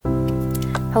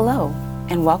Hello,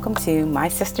 and welcome to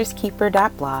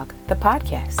MySistersKeeper.blog, the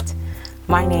podcast.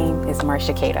 My name is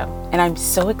Marcia Cato, and I'm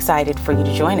so excited for you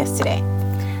to join us today.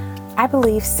 I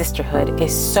believe sisterhood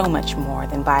is so much more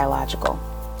than biological.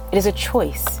 It is a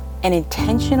choice, an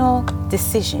intentional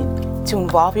decision to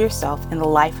involve yourself in the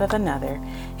life of another,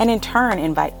 and in turn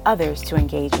invite others to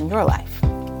engage in your life.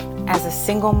 As a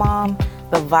single mom,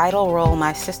 the vital role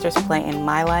my sisters play in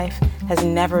my life has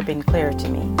never been clearer to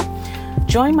me.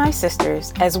 Join my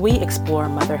sisters as we explore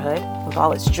motherhood with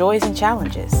all its joys and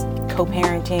challenges,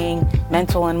 co-parenting,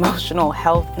 mental and emotional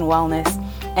health and wellness,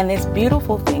 and this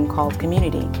beautiful thing called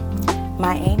community.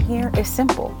 My aim here is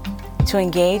simple: to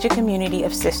engage a community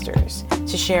of sisters,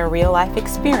 to share real-life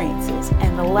experiences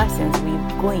and the lessons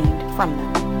we've gleaned from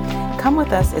them. Come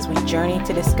with us as we journey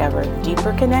to discover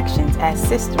deeper connections as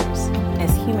sisters,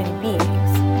 as human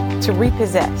beings, to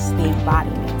repossess the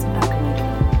embodiment of community.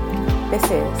 This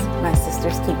is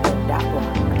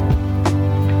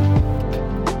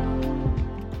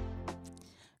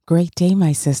MySistersKeeper.blog. Great day,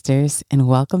 my sisters, and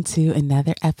welcome to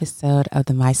another episode of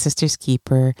the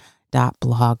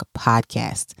MySistersKeeper.blog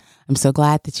podcast. I'm so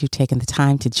glad that you've taken the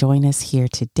time to join us here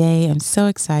today. I'm so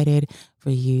excited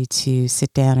for you to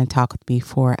sit down and talk with me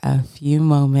for a few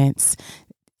moments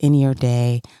in your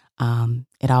day.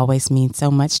 It always means so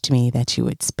much to me that you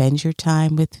would spend your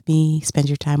time with me, spend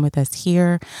your time with us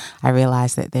here. I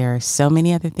realize that there are so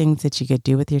many other things that you could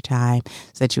do with your time,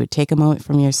 so that you would take a moment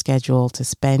from your schedule to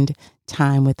spend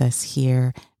time with us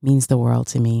here means the world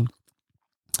to me.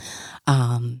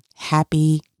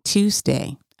 Happy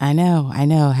Tuesday. I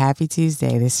know. Happy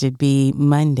Tuesday. This should be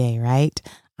Monday, right?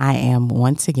 I am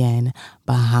once again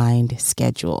behind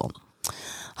schedule.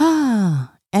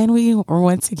 And we are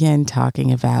once again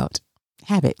talking about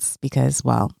habits because,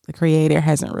 well, the Creator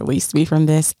hasn't released me from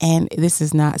this, and this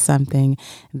is not something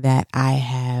that I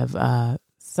have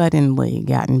suddenly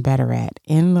gotten better at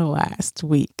in the last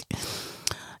week.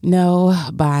 No,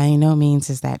 by no means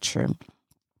is that true.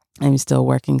 I'm still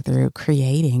working through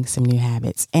creating some new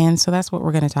habits, and so that's what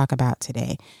we're going to talk about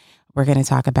today. We're going to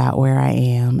talk about where I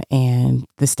am and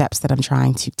the steps that I'm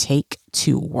trying to take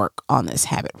to work on this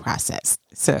habit process.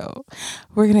 So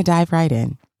we're going to dive right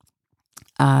in.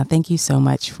 Thank you so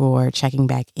much for checking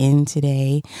back in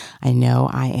today. I know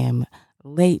I am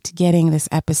late getting this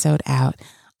episode out,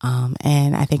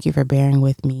 and I thank you for bearing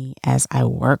with me as I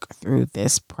work through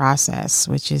this process,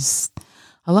 which is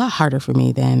a lot harder for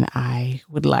me than I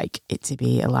would like it to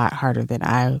be, a lot harder than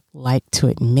I like to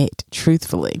admit,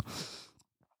 truthfully.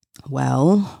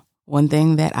 Well, one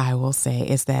thing that I will say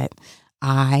is that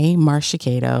I, Marcia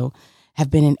Cato,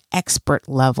 have been an expert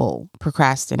level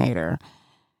procrastinator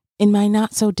in my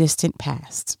not so distant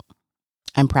past.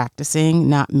 I'm practicing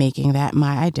not making that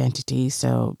my identity,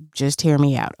 so just hear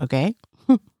me out, okay?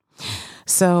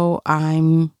 So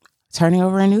I'm turning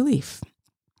over a new leaf,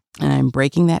 and I'm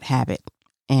breaking that habit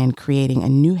and creating a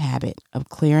new habit of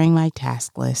clearing my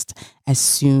task list as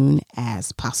soon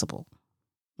as possible.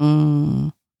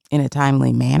 In a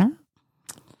timely manner.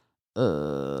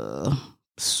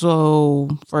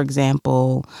 So, for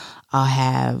example, I'll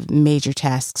have major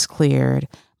tasks cleared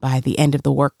by the end of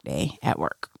the workday at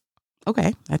work.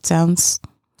 Okay, that sounds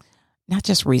not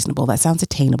just reasonable, that sounds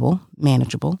attainable,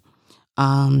 manageable.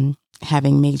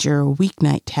 Having major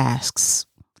weeknight tasks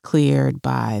cleared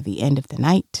by the end of the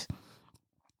night.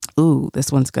 Ooh,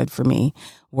 this one's good for me.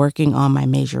 Working on my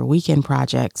major weekend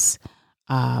projects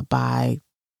by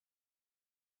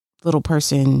little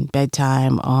person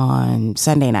bedtime on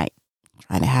Sunday night.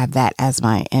 Trying to have that as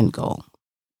my end goal.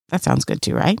 That sounds good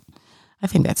too, right? I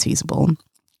think that's feasible.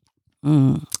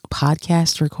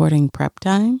 Podcast recording prep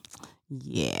time.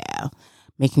 Yeah.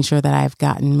 Making sure that I've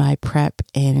gotten my prep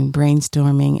and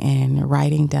brainstorming and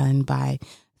writing done by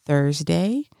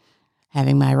Thursday.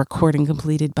 Having my recording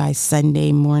completed by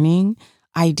Sunday morning.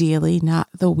 Ideally, not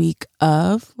the week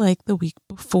of, like the week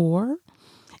before.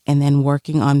 And then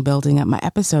working on building up my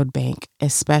episode bank,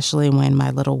 especially when my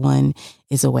little one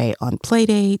is away on play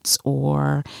dates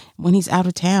or when he's out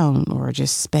of town or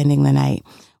just spending the night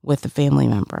with a family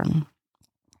member.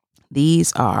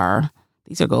 These are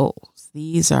goals.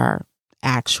 These are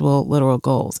actual literal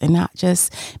goals and not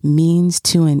just means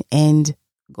to an end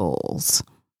goals.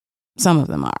 Some of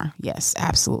them are, yes,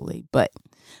 absolutely. But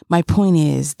my point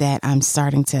is that I'm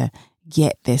starting to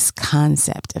get this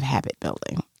concept of habit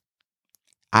building.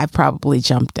 I've probably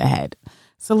jumped ahead.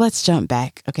 So let's jump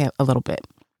back, a little bit.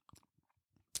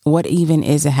 What even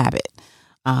is a habit?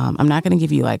 I'm not going to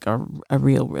give you like a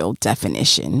real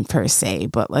definition per se,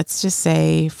 but let's just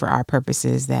say for our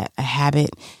purposes that a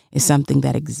habit is something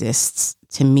that exists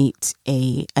to meet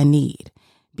a need,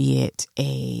 be it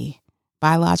a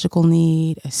biological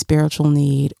need, a spiritual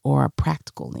need, or a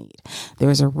practical need.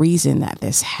 There's a reason that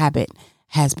this habit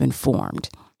has been formed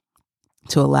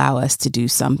to allow us to do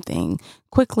something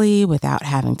quickly without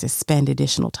having to spend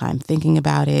additional time thinking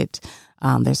about it.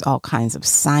 There's all kinds of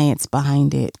science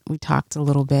behind it. We talked a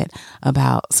little bit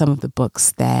about some of the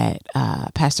books that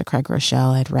Pastor Craig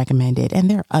Rochelle had recommended, and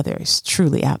there are others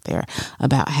truly out there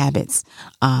about habits.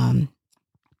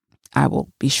 I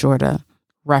will be sure to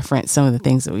reference some of the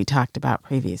things that we talked about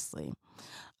previously.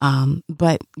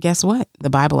 But guess what? The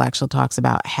Bible actually talks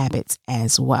about habits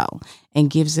as well and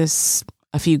gives us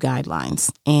a few guidelines.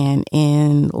 And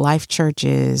in Life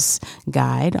Church's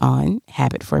guide on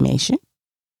habit formation,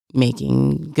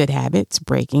 making good habits,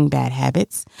 breaking bad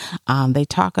habits, they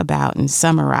talk about and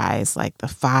summarize like the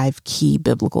 5 key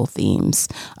biblical themes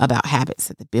about habits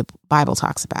that the Bible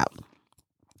talks about.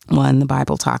 One, the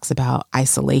Bible talks about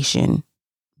isolation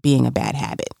being a bad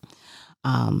habit.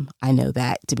 I know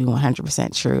that to be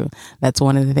 100% true. That's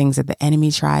one of the things that the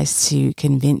enemy tries to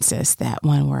convince us, that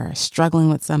when we're struggling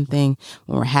with something,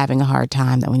 when we're having a hard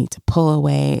time, that we need to pull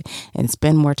away and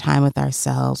spend more time with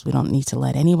ourselves. We don't need to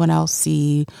let anyone else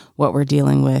see what we're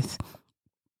dealing with.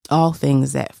 All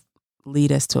things that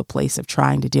lead us to a place of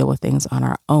trying to deal with things on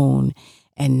our own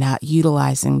and not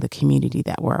utilizing the community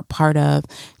that we're a part of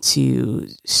to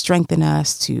strengthen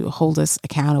us, to hold us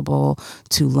accountable,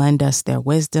 to lend us their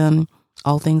wisdom.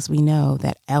 All things we know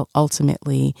that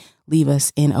ultimately leave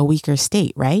us in a weaker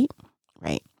state, right?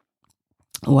 Right.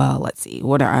 Well, let's see.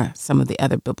 What are some of the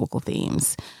other biblical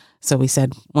themes? So we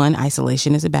said, 1,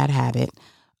 isolation is a bad habit.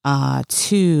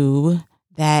 2,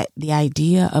 that the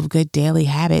idea of good daily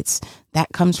habits, that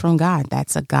comes from God.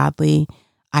 That's a godly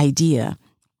idea.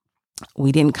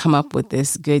 We didn't come up with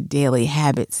this good daily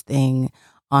habits thing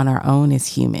on our own as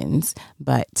humans,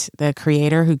 but the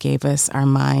Creator who gave us our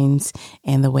minds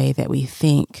and the way that we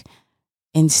think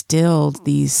instilled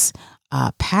these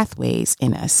pathways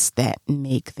in us that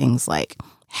make things like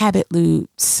habit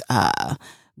loops,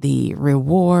 the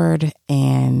reward,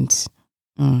 and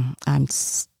I'm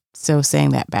so saying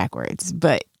that backwards,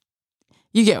 but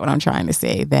you get what I'm trying to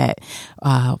say, that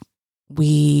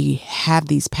we have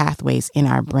these pathways in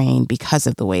our brain because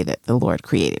of the way that the Lord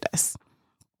created us.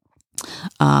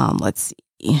 Let's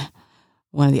see.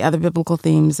 One of the other biblical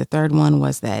themes, the third one,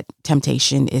 was that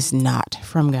temptation is not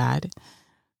from God,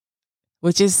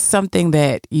 which is something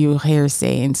that you heard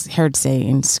say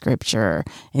in scripture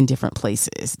in different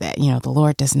places, that, the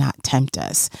Lord does not tempt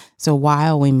us. So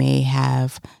while we may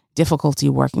have difficulty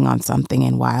working on something,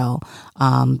 and while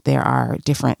there are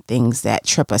different things that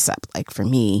trip us up, like for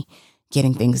me,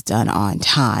 getting things done on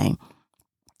time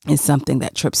is something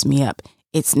that trips me up.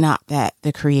 It's not that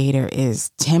the Creator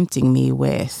is tempting me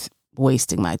with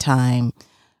wasting my time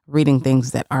reading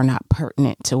things that are not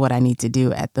pertinent to what I need to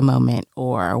do at the moment,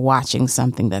 or watching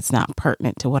something that's not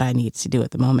pertinent to what I need to do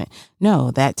at the moment.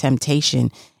 No, that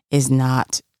temptation is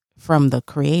not from the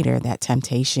Creator. That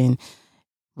temptation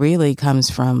really comes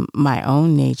from my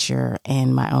own nature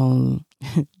and my own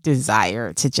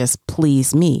desire to just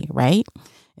please me, right?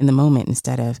 In the moment,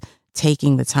 instead of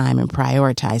taking the time and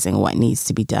prioritizing what needs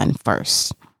to be done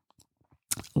first.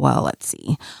 Well, let's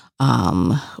see.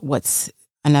 What's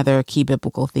another key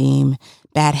biblical theme?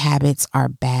 Bad habits are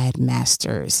bad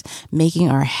masters. Making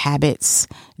our habits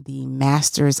the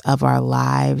masters of our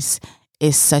lives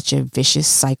is such a vicious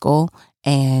cycle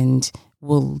and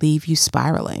will leave you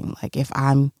spiraling. Like if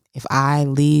I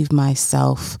leave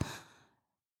myself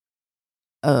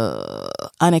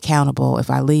unaccountable, if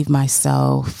I leave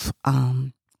myself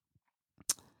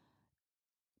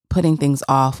putting things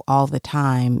off all the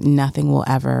time, nothing will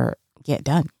ever get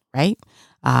done, right?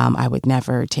 I would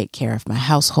never take care of my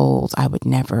household. I would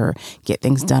never get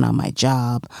things done on my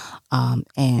job.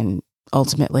 And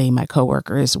ultimately, my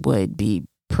coworkers would be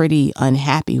pretty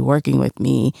unhappy working with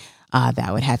me.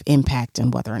 That would have impact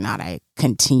on whether or not I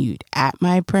continued at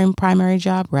my primary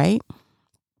job, right?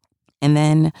 And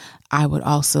then I would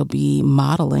also be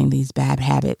modeling these bad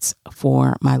habits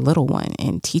for my little one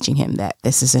and teaching him that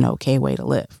this is an okay way to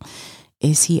live.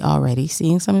 Is he already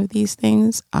seeing some of these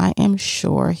things? I am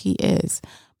sure he is,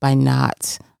 by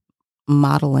not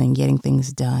modeling getting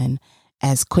things done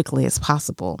as quickly as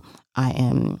possible. I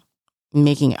am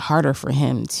making it harder for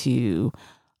him to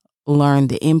learn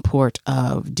the import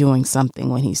of doing something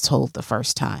when he's told the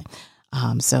first time.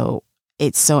 So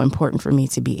it's so important for me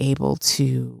to be able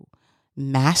to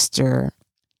master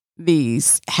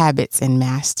these habits and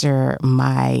master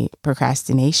my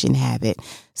procrastination habit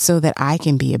so that I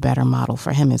can be a better model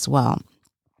for him as well.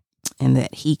 And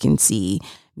that he can see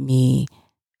me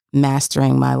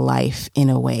mastering my life in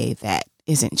a way that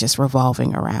isn't just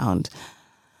revolving around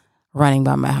running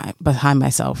behind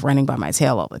myself, running by my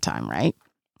tail all the time, right?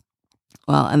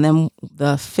 Well, and then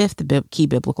the fifth key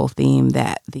biblical theme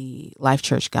that the Life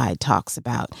Church Guide talks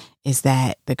about is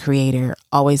that the Creator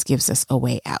always gives us a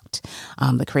way out.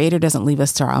 The Creator doesn't leave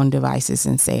us to our own devices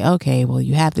and say, okay, well,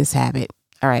 you have this habit.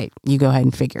 All right, you go ahead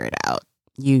and figure it out.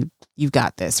 You've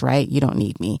got this, right? You don't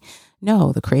need me.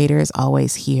 No, the Creator is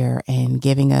always here and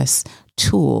giving us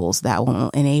tools that will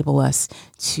enable us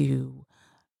to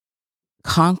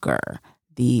conquer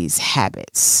these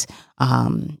habits,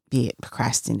 be it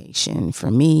procrastination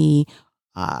for me,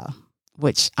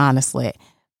 which honestly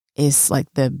is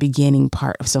like the beginning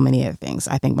part of so many other things.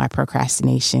 I think my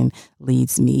procrastination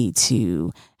leads me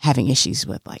to having issues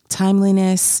with like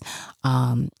timeliness,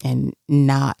 and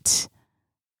not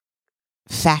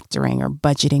factoring or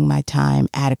budgeting my time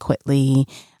adequately,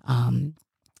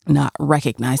 not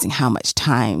recognizing how much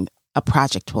time a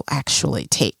project will actually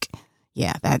take.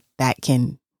 Yeah, that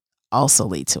can also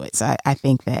lead to it. So I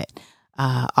think that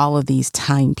all of these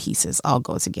time pieces all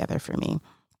go together for me.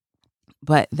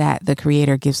 But that the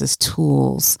Creator gives us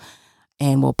tools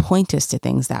and will point us to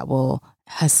things that will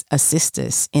assist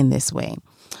us in this way.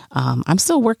 I'm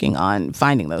still working on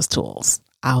finding those tools.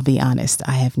 I'll be honest,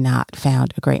 I have not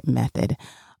found a great method.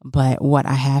 But what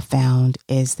I have found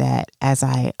is that as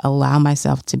I allow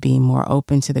myself to be more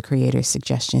open to the Creator's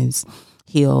suggestions,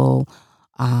 He'll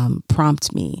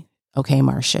prompt me. Okay,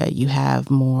 Marcia, you have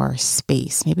more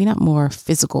space, maybe not more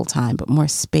physical time, but more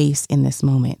space in this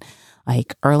moment.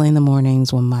 Like early in the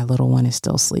mornings when my little one is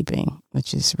still sleeping,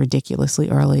 which is ridiculously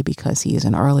early because he is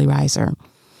an early riser.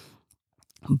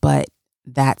 But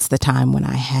that's the time when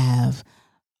I have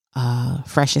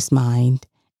freshest mind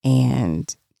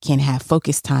and can have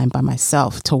focused time by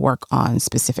myself to work on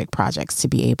specific projects, to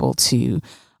be able to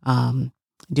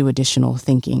do additional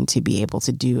thinking, to be able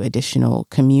to do additional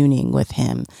communing with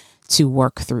him, to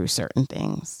work through certain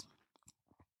things.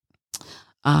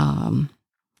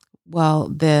 Well,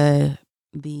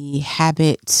 the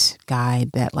habit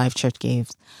guide that Life Church gave,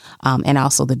 and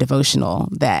also the devotional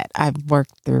that I've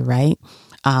worked through, right?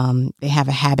 They have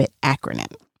a habit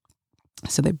acronym.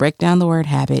 So they break down the word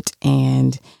habit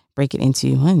and break it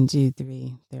into 1, 2,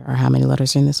 3. There are how many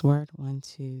letters in this word? 1,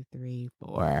 2, 3,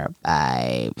 4,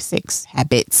 5, 6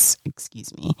 habits.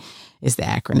 Excuse me, is the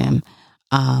acronym.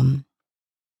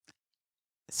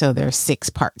 So there are 6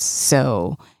 parts.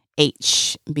 So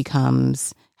H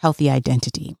becomes healthy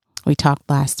identity. We talked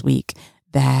last week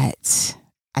that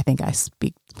I think I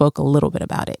spoke a little bit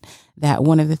about it, that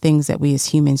one of the things that we as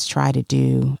humans try to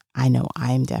do, I know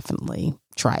I am definitely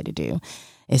try to do,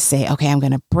 is say, okay, I'm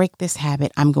going to break this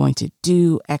habit. I'm going to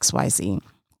do X, Y, Z.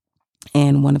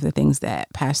 And one of the things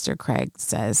that Pastor Craig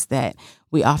says, that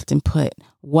we often put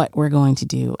what we're going to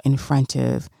do in front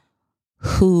of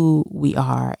who we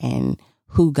are and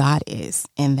who God is.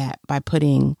 And that by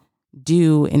putting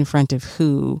do in front of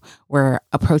who, we're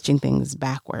approaching things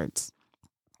backwards.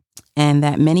 And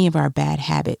that many of our bad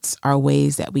habits are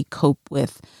ways that we cope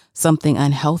with something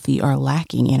unhealthy or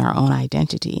lacking in our own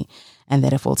identity. And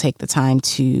that if we'll take the time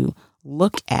to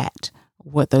look at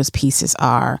what those pieces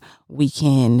are, we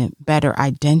can better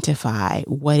identify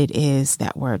what it is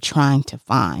that we're trying to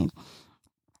find.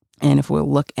 And if we'll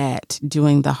look at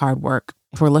doing the hard work,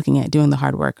 if we're looking at doing the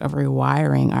hard work of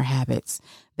rewiring our habits,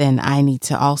 then I need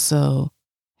to also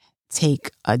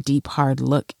take a deep, hard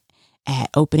look at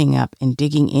opening up and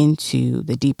digging into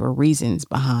the deeper reasons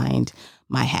behind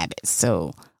my habits.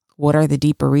 So what are the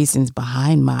deeper reasons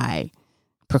behind my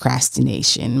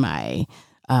procrastination, my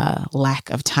lack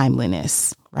of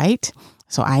timeliness, right?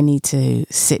 So I need to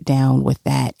sit down with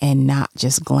that and not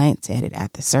just glance at it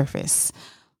at the surface.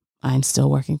 I'm still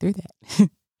working through that.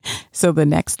 So the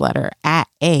next letter, at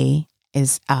A,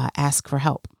 is ask for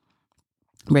help.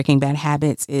 Breaking bad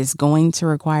habits is going to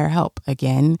require help.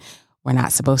 Again, we're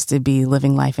not supposed to be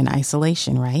living life in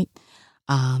isolation, right?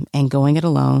 And going it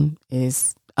alone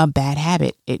is a bad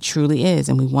habit. It truly is.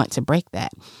 And we want to break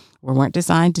that. We weren't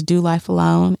designed to do life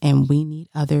alone, and we need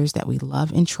others that we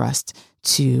love and trust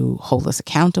to hold us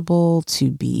accountable, to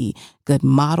be good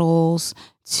models,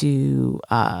 to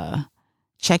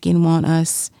check in on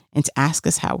us, and to ask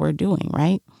us how we're doing,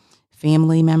 right?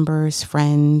 Family members,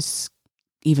 friends,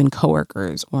 even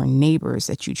coworkers or neighbors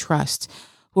that you trust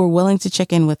who are willing to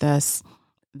check in with us.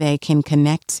 They can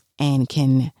connect and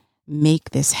can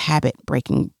make this habit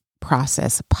breaking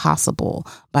process possible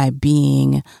by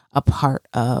being a part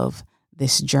of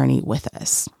this journey with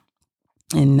us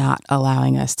and not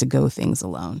allowing us to go things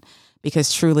alone.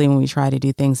 Because truly, when we try to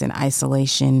do things in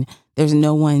isolation, there's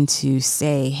no one to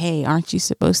say, hey, aren't you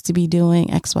supposed to be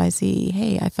doing X, Y, Z?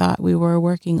 Hey, I thought we were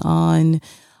working on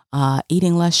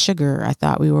Eating less sugar. I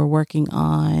thought we were working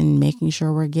on making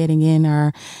sure we're getting in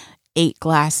our 8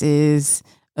 glasses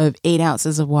of 8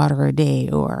 ounces of water a day,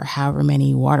 or however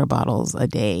many water bottles a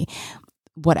day.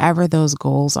 Whatever those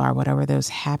goals are, whatever those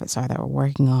habits are that we're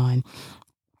working on,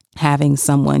 having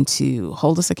someone to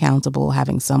hold us accountable,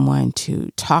 having someone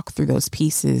to talk through those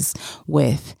pieces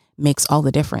with makes all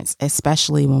the difference,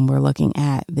 especially when we're looking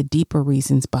at the deeper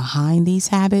reasons behind these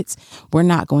habits. We're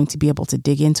not going to be able to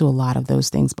dig into a lot of those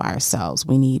things by ourselves.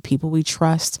 We need people we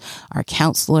trust, our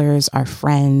counselors, our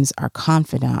friends, our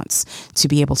confidants, to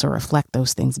be able to reflect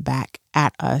those things back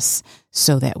at us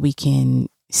so that we can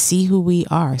see who we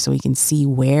are, so we can see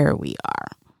where we are.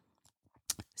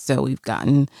 So we've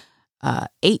gotten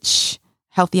H,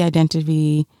 healthy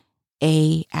identity.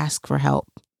 A, ask for help.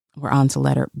 We're on to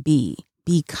letter B,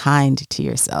 be kind to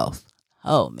yourself.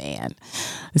 Oh man.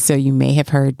 So you may have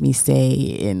heard me say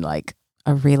in like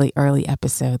a really early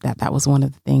episode that was one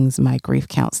of the things my grief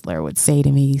counselor would say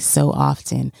to me so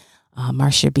often.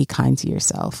 Marcia, be kind to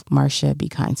yourself. Marcia, be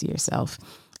kind to yourself.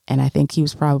 And I think he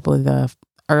was probably the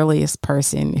earliest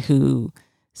person who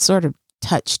sort of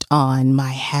touched on my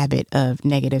habit of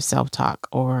negative self-talk,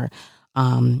 or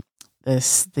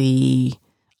the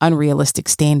unrealistic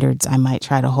standards I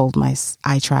try to hold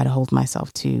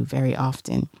myself to very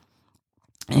often.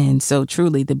 And so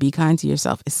truly, the be kind to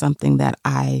yourself is something that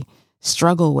I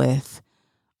struggle with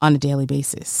on a daily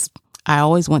basis. I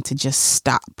always want to just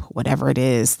stop whatever it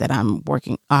is that I'm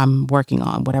working on,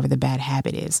 whatever the bad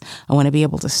habit is. I want to be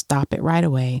able to stop it right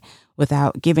away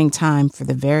without giving time for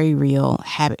the very real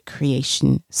habit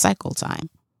creation cycle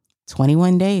time.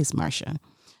 21 days, Marcia,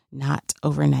 not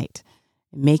overnight.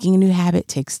 Making a new habit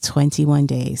takes 21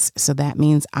 days. So that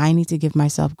means I need to give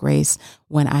myself grace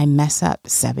when I mess up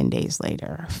 7 days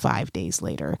later, 5 days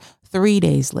later, 3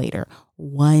 days later,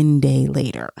 1 day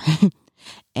later,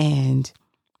 and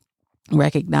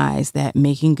recognize that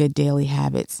making good daily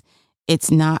habits,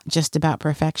 it's not just about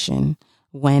perfection.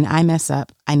 When I mess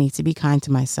up, I need to be kind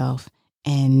to myself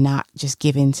and not just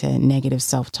give in to negative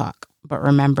self-talk. But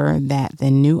remember that the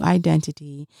new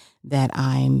identity that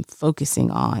I'm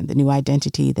focusing on, the new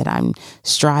identity that I'm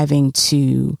striving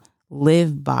to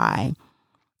live by,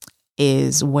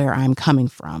 is where I'm coming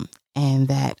from. And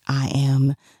that I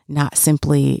am not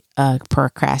simply a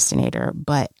procrastinator,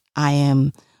 but I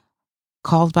am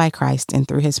called by Christ, and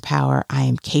through his power, I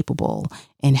am capable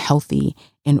and healthy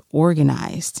and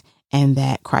organized. And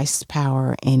that Christ's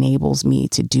power enables me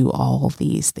to do all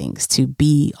these things, to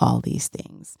be all these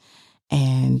things.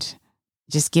 And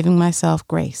just giving myself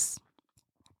grace.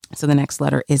 So the next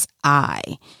letter is I.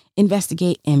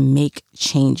 Investigate and make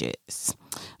changes.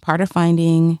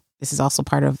 This is also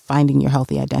part of finding your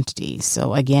healthy identity.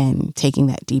 So again, taking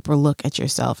that deeper look at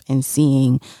yourself and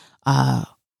seeing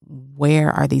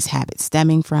where are these habits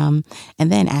stemming from. And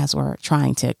then as we're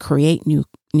trying to create new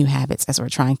habits, as we're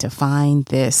trying to find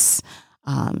this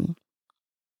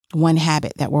one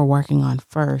habit that we're working on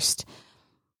first,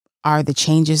 are the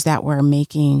changes that we're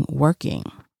making working?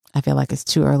 I feel like it's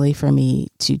too early for me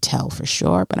to tell for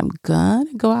sure, but I'm going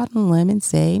to go out on a limb and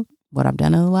say what I've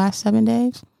done in the last 7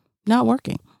 days, not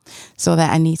working. So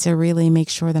that I need to really make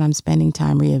sure that I'm spending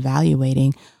time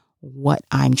reevaluating what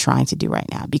I'm trying to do right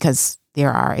now, because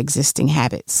there are existing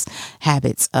habits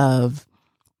of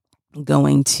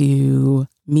going to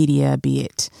media, be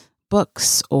it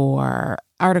books or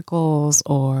articles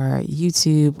or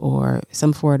YouTube or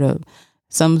some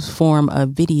form of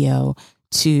video,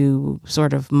 to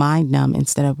sort of mind numb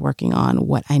instead of working on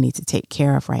what I need to take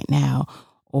care of right now,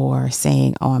 or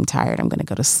saying, oh, I'm tired, I'm going to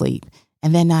go to sleep,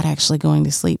 and then not actually going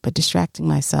to sleep, but distracting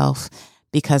myself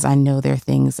because I know there are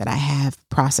things that I have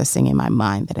processing in my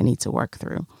mind that I need to work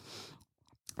through.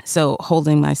 So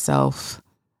holding myself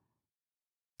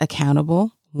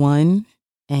accountable, one,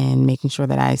 and making sure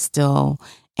that I still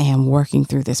am working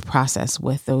through this process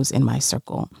with those in my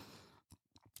circle.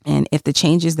 And if the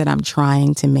changes that I'm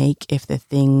trying to make, if the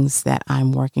things that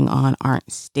I'm working on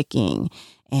aren't sticking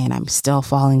and I'm still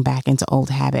falling back into old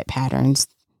habit patterns,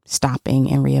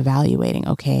 stopping and reevaluating,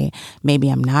 okay, maybe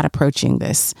I'm not approaching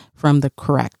this from the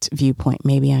correct viewpoint.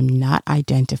 Maybe I'm not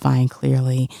identifying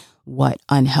clearly what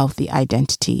unhealthy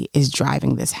identity is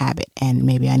driving this habit. And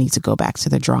maybe I need to go back to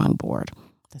the drawing board.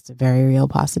 That's a very real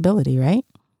possibility, right?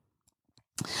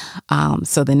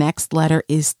 So the next letter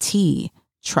is T,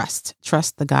 trust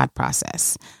the God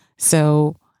process.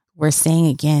 So we're saying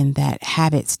again that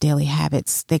habits, daily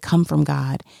habits, they come from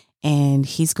God, and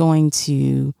he's going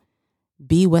to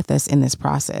be with us in this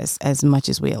process as much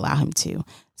as we allow him to.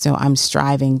 So I'm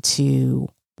striving to,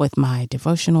 with my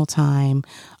devotional time,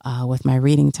 with my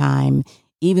reading time,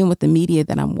 even with the media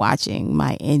that I'm watching,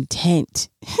 my intent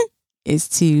is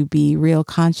to be real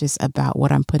conscious about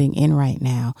what I'm putting in right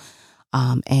now,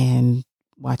 and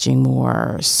watching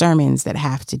more sermons that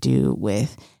have to do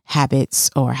with habits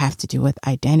or have to do with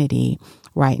identity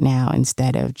right now,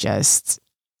 instead of just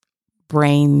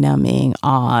brain numbing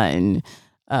on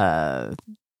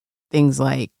things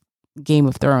like Game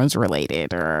of Thrones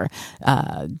related, or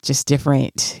just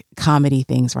different comedy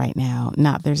things right now.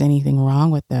 Not there's anything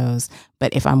wrong with those,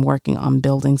 but if I'm working on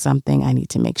building something, I need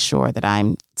to make sure that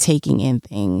I'm taking in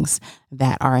things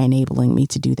that are enabling me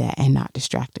to do that and not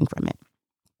distracting from it.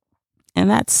 And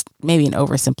that's maybe an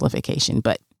oversimplification,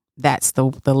 but that's the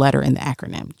letter in the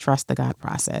acronym. Trust the God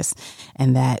process,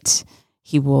 and that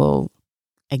He will,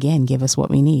 again, give us what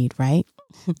we need, right?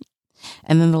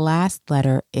 And then the last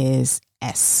letter is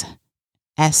S.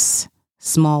 S,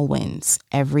 small wins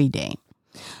every day.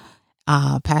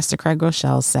 Pastor Craig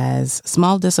Rochelle says,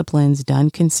 small disciplines done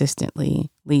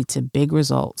consistently lead to big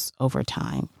results over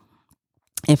time.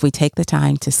 If we take the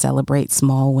time to celebrate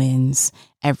small wins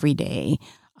every day,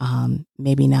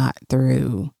 maybe not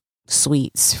through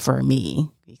sweets for me,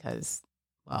 because,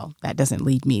 well, that doesn't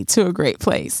lead me to a great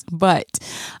place. But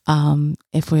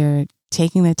if we're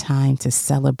taking the time to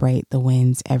celebrate the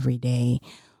wins every day,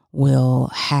 we'll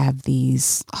have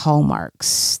these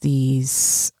hallmarks,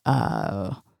 these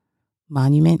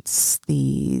monuments,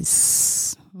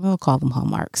 we'll call them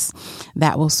hallmarks,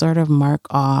 that will sort of mark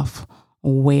off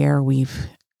where we've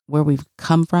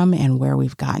come from and where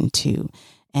we've gotten to,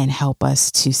 and help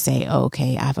us to say,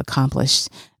 okay, I've accomplished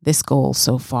this goal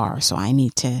so far, so I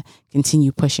need to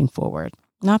continue pushing forward.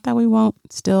 Not that we won't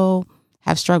still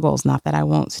have struggles, not that I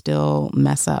won't still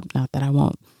mess up, not that I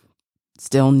won't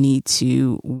still need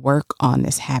to work on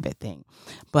this habit thing.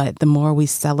 But the more we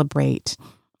celebrate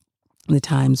the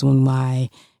times when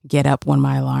I get up when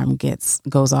my alarm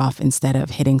goes off instead of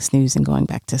hitting snooze and going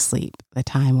back to sleep, the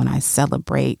time when I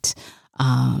celebrate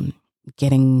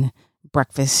getting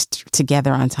breakfast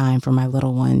together on time for my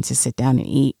little one to sit down and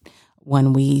eat,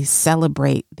 when we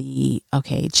celebrate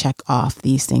check off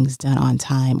these things done on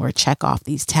time, or check off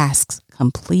these tasks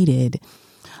completed,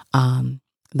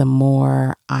 the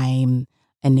more I'm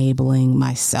enabling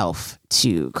myself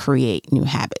to create new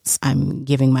habits. I'm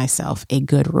giving myself a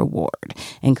good reward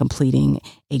and completing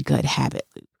a good habit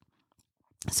loop.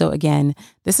 So again,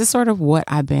 this is sort of what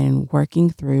I've been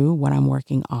working through, what I'm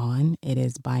working on. It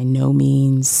is by no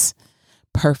means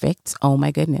perfect. Oh my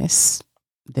goodness.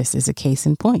 This is a case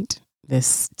in point.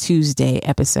 This Tuesday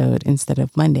episode instead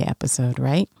of Monday episode,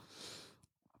 right?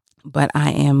 But I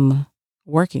am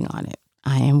working on it.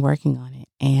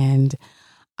 And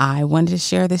I wanted to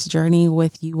share this journey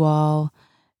with you all,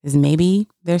 because maybe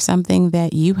there's something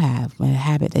that you have, a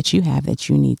habit that you have that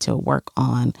you need to work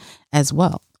on as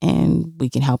well. And we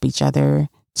can help each other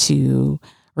to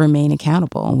remain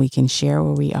accountable, and we can share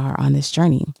where we are on this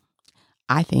journey.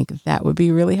 I think that would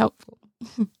be really helpful.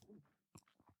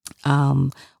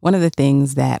 One of the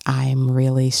things that I'm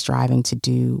really striving to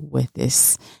do with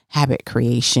this habit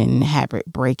creation, habit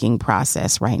breaking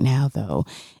process right now, though,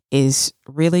 is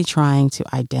really trying to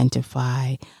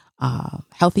identify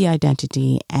healthy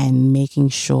identity and making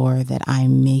sure that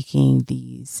I'm making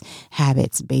these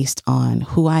habits based on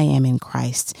who I am in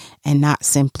Christ, and not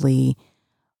simply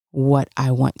what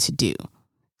I want to do.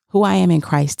 Who I am in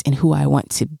Christ and who I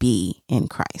want to be in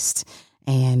Christ.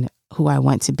 And who I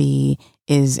want to be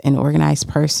is an organized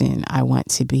person. I want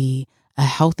to be a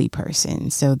healthy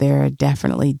person. So there are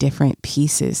definitely different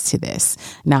pieces to this,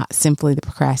 not simply the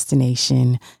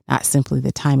procrastination, not simply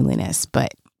the timeliness,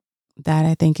 but that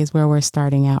I think is where we're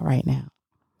starting out right now.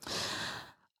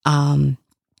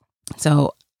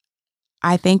 So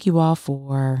I thank you all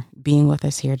for being with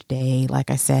us here today. Like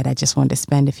I said, I just wanted to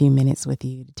spend a few minutes with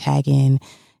you to check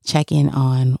in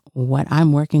on what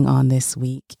I'm working on this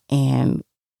week and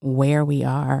where we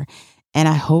are. And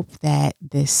I hope that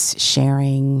this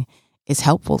sharing is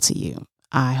helpful to you.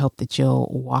 I hope that you'll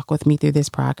walk with me through this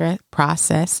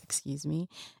process,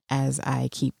 as I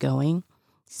keep going.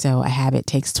 So a habit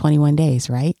takes 21 days,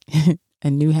 right?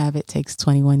 A new habit takes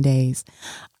 21 days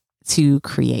to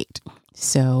create.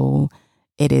 So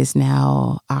it is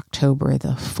now October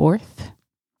the 4th,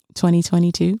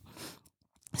 2022.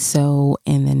 So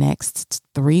in the next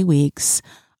 3 weeks,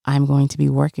 I'm going to be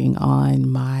working on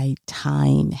my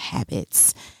time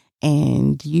habits.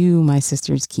 And you, my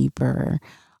sister's keeper,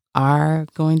 are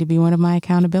going to be one of my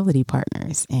accountability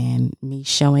partners. And me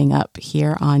showing up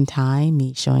here on time,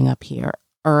 me showing up here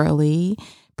early,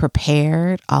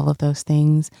 prepared, all of those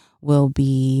things will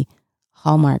be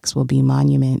hallmarks, will be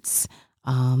monuments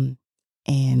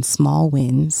and small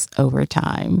wins over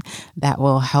time that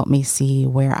will help me see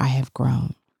where I have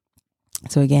grown.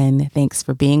 So again, thanks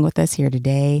for being with us here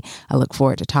today. I look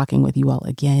forward to talking with you all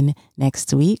again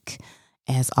next week,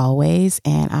 as always,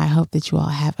 and I hope that you all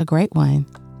have a great one.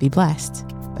 Be blessed.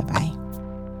 Bye-bye.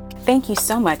 Thank you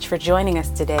so much for joining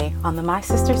us today on the My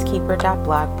Sister's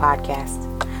Keeper.blog podcast.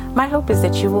 My hope is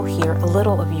that you will hear a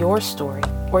little of your story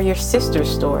or your sister's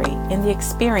story in the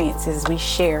experiences we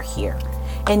share here,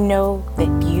 and know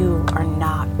that you are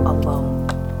not alone.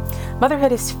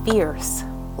 Motherhood is fierce.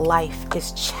 Life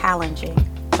is challenging,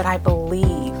 but I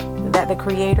believe that the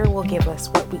Creator will give us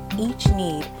what we each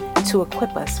need to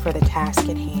equip us for the task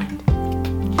at hand.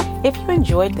 If you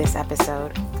enjoyed this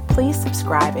episode, please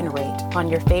subscribe and rate on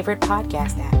your favorite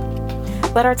podcast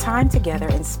app. Let our time together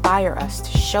inspire us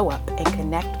to show up and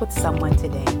connect with someone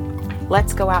today.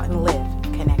 Let's go out and live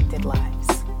connected lives.